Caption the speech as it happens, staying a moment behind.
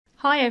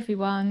Hi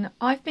everyone.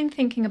 I've been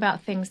thinking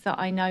about things that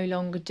I no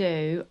longer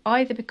do,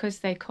 either because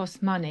they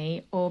cost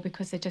money or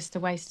because they're just a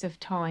waste of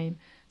time.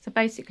 So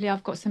basically,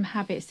 I've got some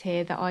habits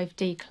here that I've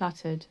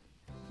decluttered.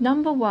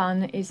 Number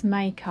one is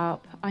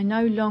makeup. I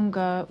no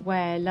longer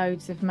wear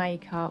loads of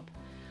makeup.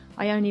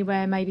 I only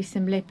wear maybe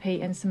some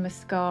lippy and some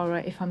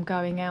mascara if I'm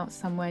going out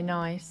somewhere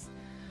nice.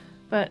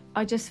 But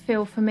I just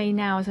feel for me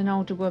now as an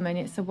older woman,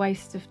 it's a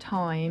waste of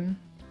time.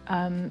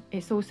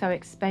 It's also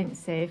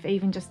expensive,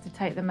 even just to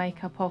take the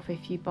makeup off.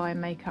 If you buy a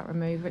makeup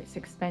remover, it's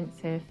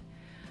expensive.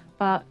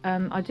 But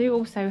I do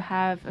also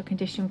have a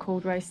condition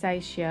called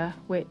rosacea,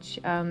 which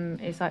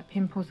is like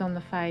pimples on the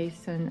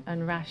face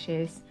and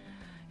rashes.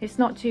 It's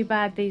not too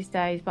bad these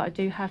days, but I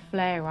do have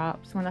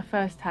flare-ups. When I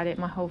first had it,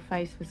 my whole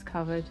face was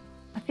covered.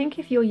 I think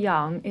if you're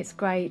young, it's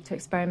great to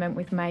experiment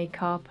with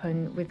makeup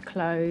and with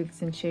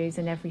clothes and shoes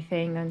and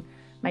everything, and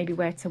maybe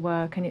wear to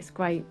work, and it's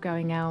great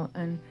going out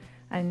and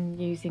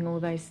using all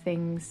those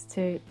things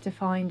to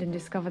find and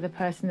discover the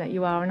person that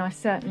you are. And I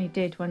certainly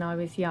did when I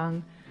was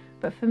young.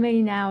 But for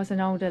me now, as an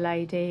older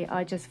lady,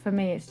 for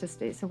me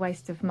it's a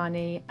waste of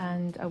money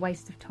and a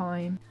waste of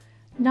time.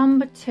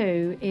 Number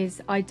two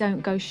is I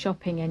don't go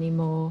shopping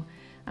anymore.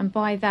 And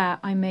by that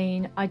I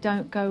mean I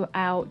don't go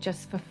out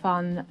just for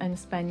fun and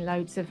spend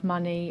loads of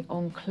money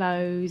on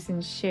clothes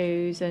and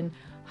shoes and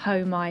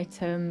home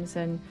items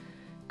and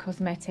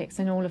cosmetics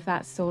and all of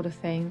that sort of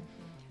thing.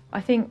 I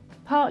think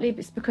partly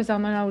it's because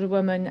I'm an older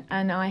woman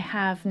and I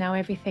have now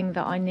everything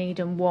that I need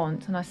and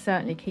want, and I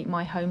certainly keep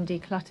my home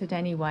decluttered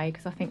anyway,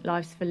 because I think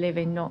life's for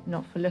living, not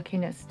for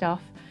looking at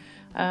stuff.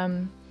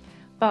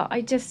 But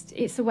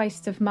it's a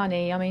waste of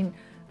money. I mean,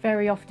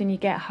 very often you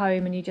get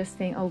home and you just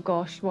think, oh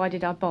gosh, why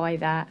did I buy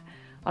that?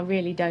 I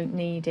really don't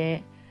need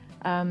it.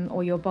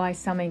 Or you'll buy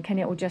something and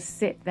it will just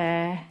sit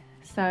there.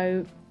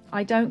 So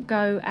I don't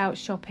go out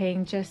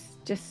shopping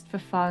just for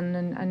fun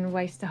and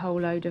waste a whole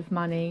load of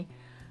money.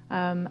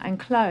 And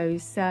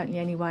clothes, certainly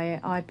anyway,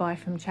 I buy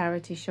from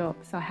charity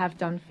shops. I have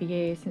done for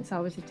years, since I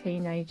was a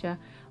teenager.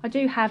 I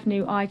do have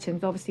new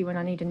items. Obviously when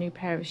I need a new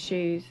pair of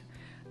shoes,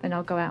 then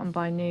I'll go out and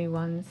buy new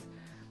ones.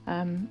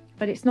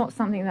 But it's not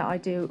something that I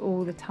do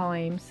all the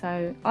time.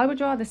 So I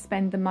would rather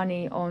spend the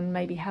money on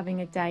maybe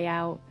having a day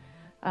out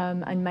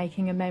and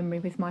making a memory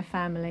with my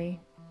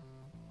family.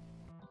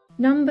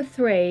 Number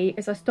three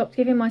is I stopped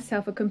giving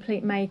myself a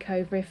complete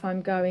makeover if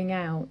I'm going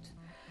out.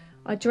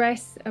 I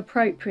dress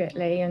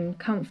appropriately and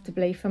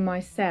comfortably for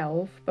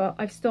myself, but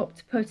I've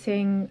stopped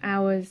putting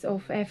hours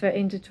of effort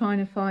into trying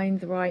to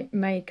find the right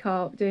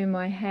makeup, doing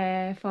my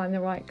hair, find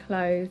the right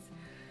clothes,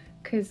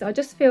 because I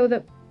just feel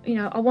that,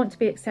 I want to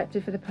be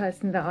accepted for the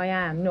person that I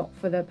am, not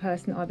for the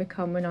person I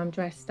become when I'm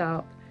dressed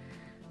up.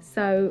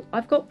 So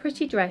I've got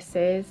pretty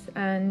dresses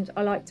and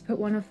I like to put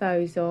one of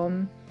those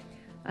on,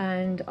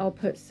 and I'll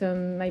put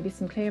maybe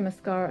some clear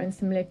mascara and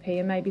some lippy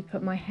and maybe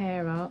put my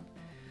hair up.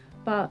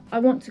 But I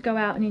want to go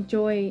out and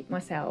enjoy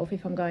myself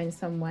if I'm going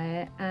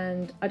somewhere,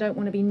 and I don't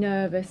want to be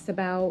nervous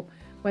about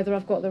whether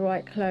I've got the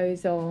right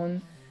clothes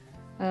on.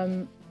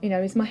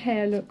 Does my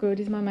hair look good?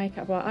 Is my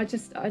makeup right? I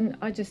just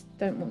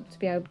don't want to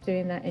be able to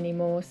doing that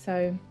anymore.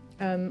 So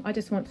I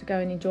just want to go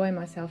and enjoy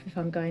myself if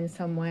I'm going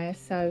somewhere.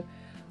 So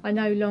I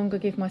no longer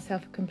give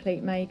myself a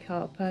complete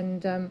makeup,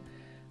 and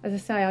as I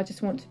say, I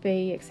just want to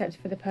be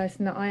accepted for the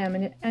person that I am.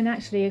 And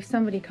actually, if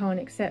somebody can't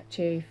accept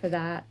you for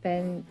that,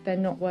 then they're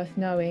not worth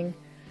knowing.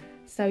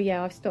 So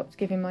yeah, I've stopped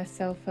giving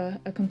myself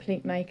a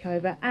complete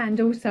makeover, and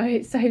also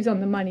it saves on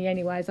the money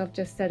anyway. As I've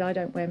just said, I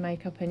don't wear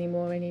makeup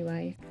anymore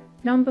anyway.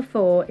 Number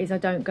four is I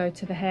don't go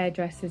to the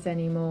hairdressers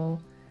anymore.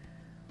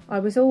 I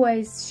was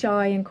always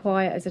shy and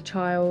quiet as a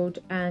child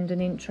and an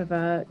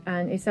introvert,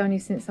 and it's only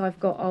since I've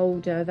got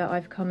older that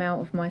I've come out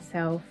of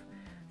myself.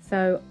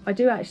 So I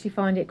do actually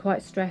find it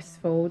quite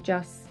stressful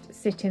just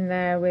sitting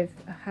there with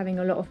having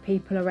a lot of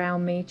people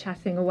around me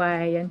chatting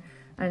away and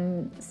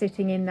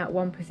sitting in that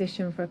one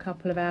position for a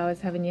couple of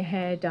hours having your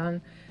hair done.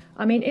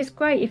 I mean, it's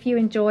great if you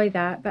enjoy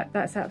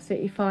that's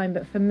absolutely fine,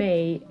 but for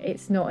me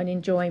it's not an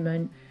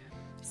enjoyment.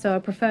 So I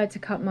prefer to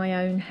cut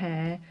my own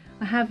hair.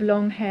 I have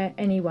long hair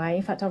anyway.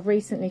 In fact, I've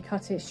recently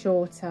cut it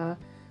shorter,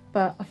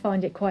 but I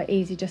find it quite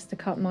easy just to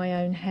cut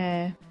my own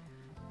hair.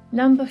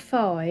 Number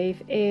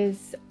five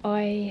is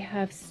I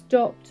have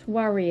stopped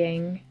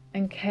worrying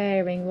and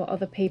caring what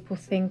other people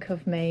think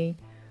of me,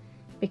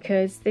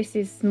 because this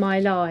is my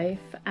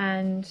life,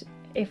 and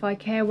if I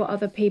care what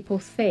other people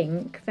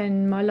think,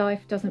 then my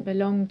life doesn't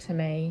belong to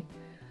me.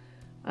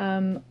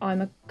 I'm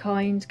a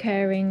kind,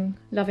 caring,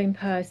 loving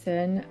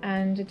person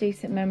and a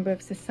decent member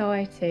of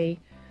society,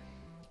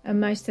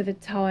 and most of the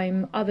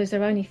time others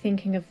are only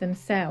thinking of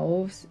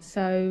themselves,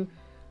 so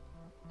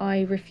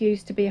I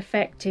refuse to be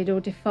affected or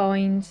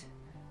defined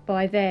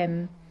by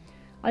them.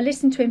 I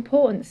listen to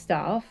important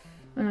stuff,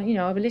 and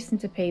I will listen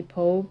to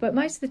people, but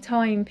most of the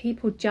time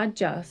people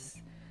judge us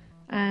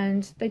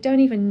and they don't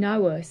even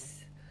know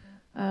us.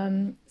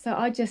 So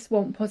I just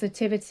want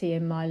positivity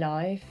in my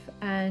life,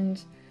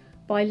 and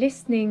by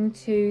listening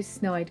to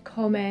snide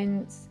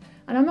comments,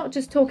 and I'm not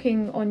just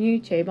talking on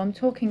YouTube, I'm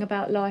talking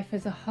about life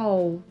as a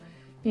whole,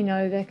 You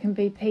know, there can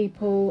be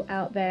people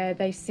out there,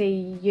 they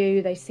see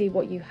you, they see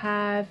what you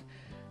have,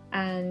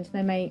 and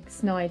they make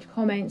snide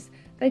comments.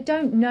 They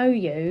don't know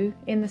you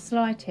in the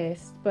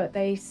slightest, but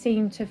they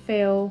seem to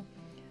feel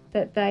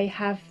that they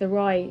have the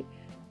right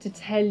to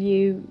tell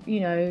you, you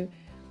know,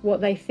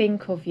 what they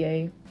think of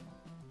you.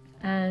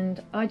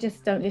 And I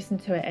just don't listen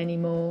to it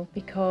anymore,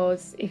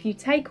 because if you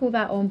take all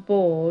that on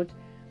board,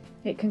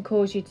 it can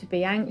cause you to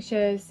be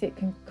anxious, it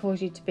can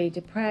cause you to be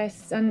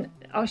depressed, and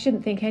I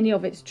shouldn't think any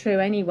of it's true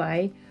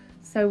anyway,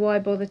 so why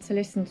bother to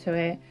listen to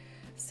it?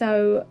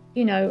 So,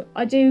 you know,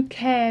 I do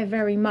care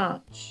very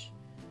much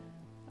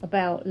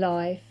about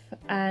life,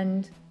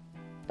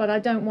 but I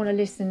don't want to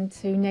listen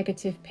to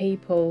negative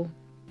people.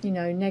 You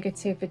know,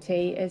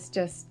 negativity is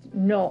just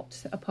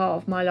not a part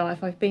of my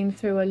life. I've been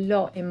through a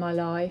lot in my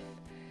life,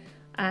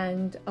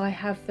 and I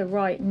have the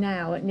right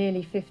now at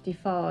nearly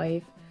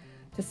 55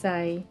 to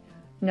say,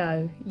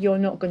 no, you're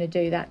not going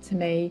to do that to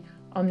me.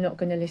 I'm not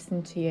going to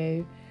listen to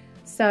you.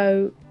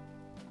 So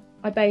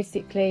I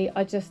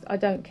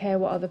don't care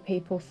what other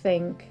people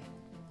think.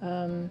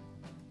 And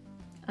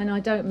I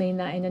don't mean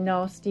that in a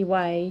nasty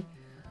way.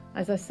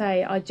 As I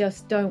say, I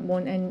just don't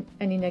want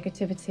any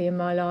negativity in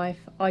my life.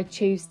 I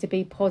choose to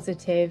be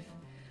positive,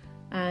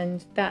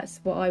 and that's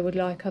what I would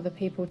like other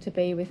people to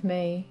be with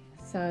me.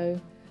 So,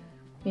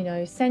 you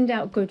know, send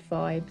out good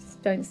vibes,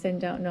 don't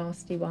send out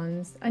nasty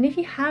ones. And if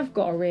you have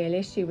got a real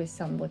issue with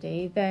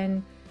somebody,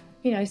 then,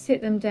 you know,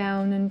 sit them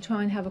down and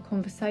try and have a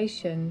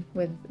conversation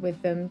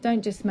with them.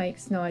 Don't just make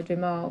snide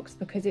remarks,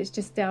 because it's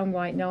just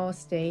downright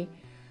nasty.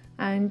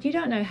 And you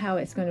don't know how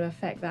it's going to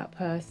affect that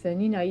person.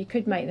 You know, you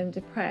could make them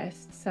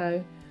depressed.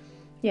 So,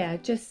 yeah,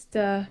 just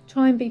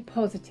try and be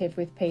positive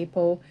with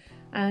people.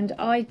 And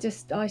I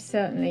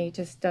certainly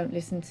just don't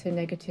listen to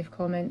negative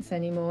comments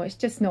anymore. It's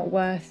just not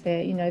worth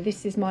it. You know,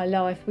 this is my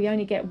life. We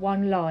only get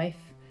one life,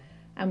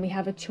 and we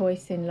have a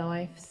choice in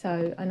life.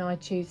 So, and I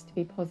choose to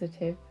be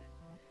positive.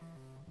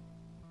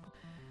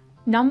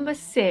 Number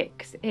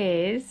 6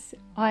 is,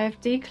 I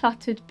have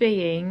decluttered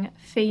being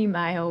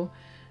female.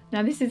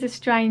 Now, this is a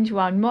strange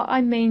one. What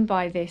I mean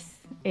by this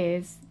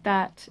is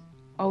that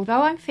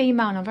although I'm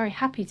female and I'm very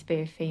happy to be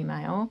a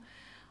female,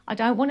 I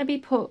don't want to be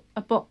put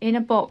in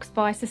a box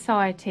by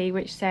society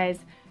which says,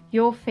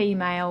 you're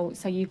female,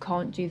 so you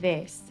can't do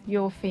this.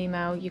 You're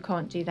female, you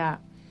can't do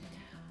that.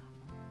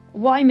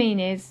 What I mean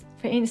is,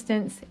 for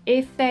instance,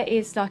 if there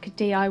is like a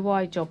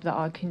DIY job that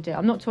I can do,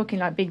 I'm not talking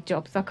like big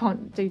jobs, I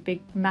can't do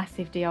big,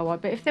 massive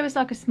DIY, but if there was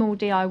like a small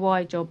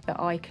DIY job that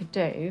I could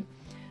do,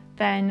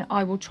 then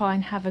I will try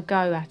and have a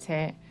go at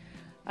it.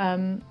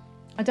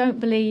 I don't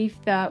believe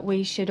that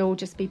we should all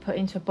just be put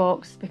into a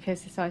box because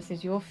society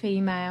says you're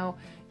female,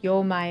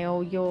 you're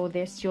male, you're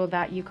this, you're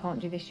that, you can't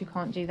do this, you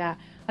can't do that.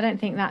 I don't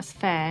think that's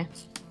fair.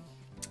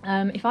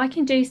 If I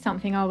can do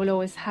something, I will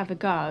always have a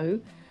go.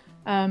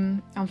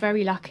 I'm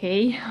very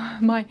lucky.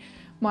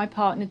 My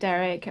partner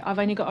Derek, I've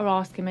only got to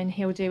ask him and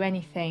he'll do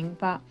anything.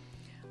 But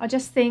I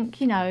just think,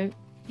 you know,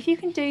 if you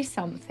can do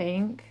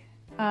something,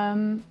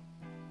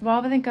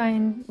 rather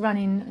than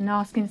running and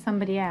asking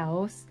somebody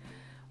else,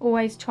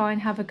 always try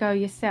and have a go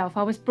yourself.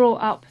 I was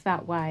brought up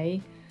that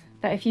way,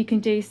 that if you can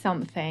do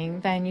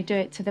something, then you do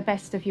it to the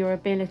best of your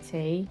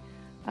ability,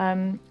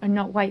 and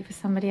not wait for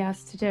somebody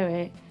else to do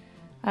it.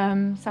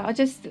 So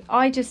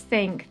I just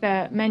think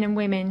that men and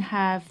women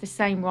have the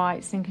same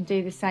rights and can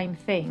do the same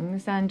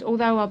things, and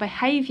although our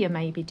behaviour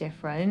may be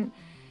different,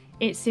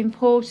 it's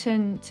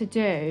important to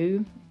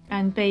do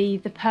and be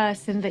the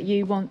person that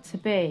you want to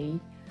be.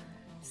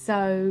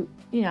 So,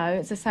 you know,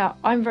 as I say,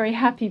 I'm very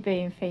happy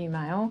being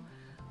female,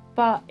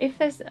 but if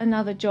there's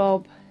another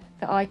job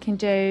that I can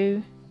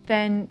do,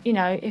 then, you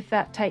know, if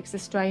that takes the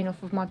strain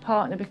off of my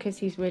partner because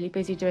he's really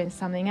busy doing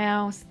something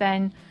else,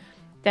 then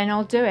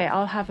I'll do it,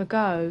 I'll have a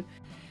go.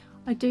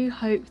 I do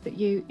hope that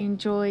you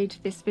enjoyed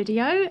this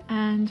video,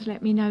 and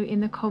let me know in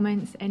the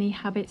comments any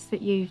habits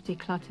that you've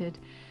decluttered.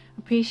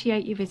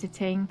 Appreciate you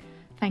visiting.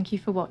 Thank you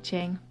for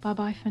watching. Bye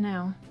bye for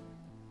now.